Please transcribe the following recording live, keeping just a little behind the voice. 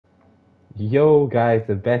Yo guys,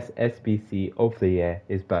 the best SBC of the year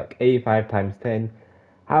is back. 85 times 10.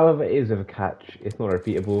 However, it is with a catch. It's not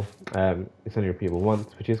repeatable. It's only repeatable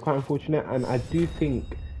once, which is quite unfortunate. And I do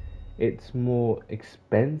think it's more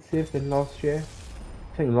expensive than last year.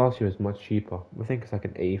 I think last year was much cheaper. I think it's like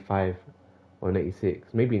an 85 or an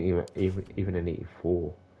 86, maybe even an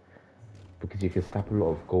 84, because you can slap a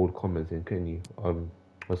lot of gold commas in, couldn't you? Or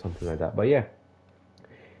something like that. But yeah,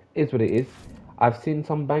 is what it is. I've seen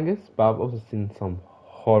some bangers, but I've also seen some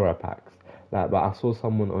horror packs. Like, but I saw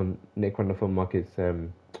someone on Nick Run Market's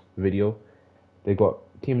video. They got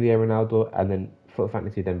Team of the Year Ronaldo and then Foot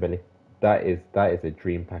Fantasy Dembele. That is a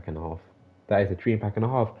dream pack and a half. That is a dream pack and a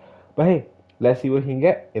half. But hey, let's see what we can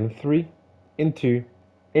get in three, in two,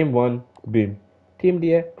 in one. Boom. Team of the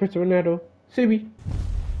Year, Cristiano Ronaldo, Subi.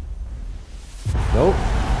 Nope.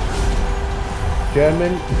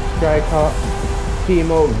 German striker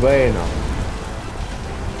Timo Werner.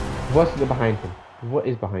 What's behind him? What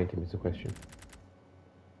is behind him is the question.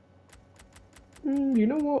 You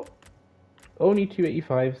know what? Only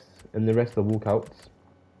 285s and the rest are walkouts.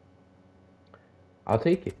 I'll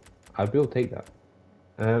take it. I will take that.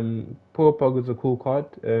 Paul Pogba's a cool card.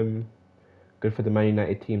 Good for the Man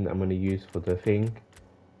United team that I'm going to use for the thing.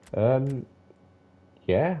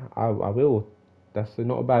 Yeah, I will. That's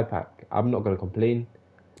not a bad pack. I'm not going to complain.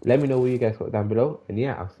 Let me know what you guys got down below. And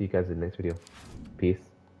yeah, I'll see you guys in the next video. Peace.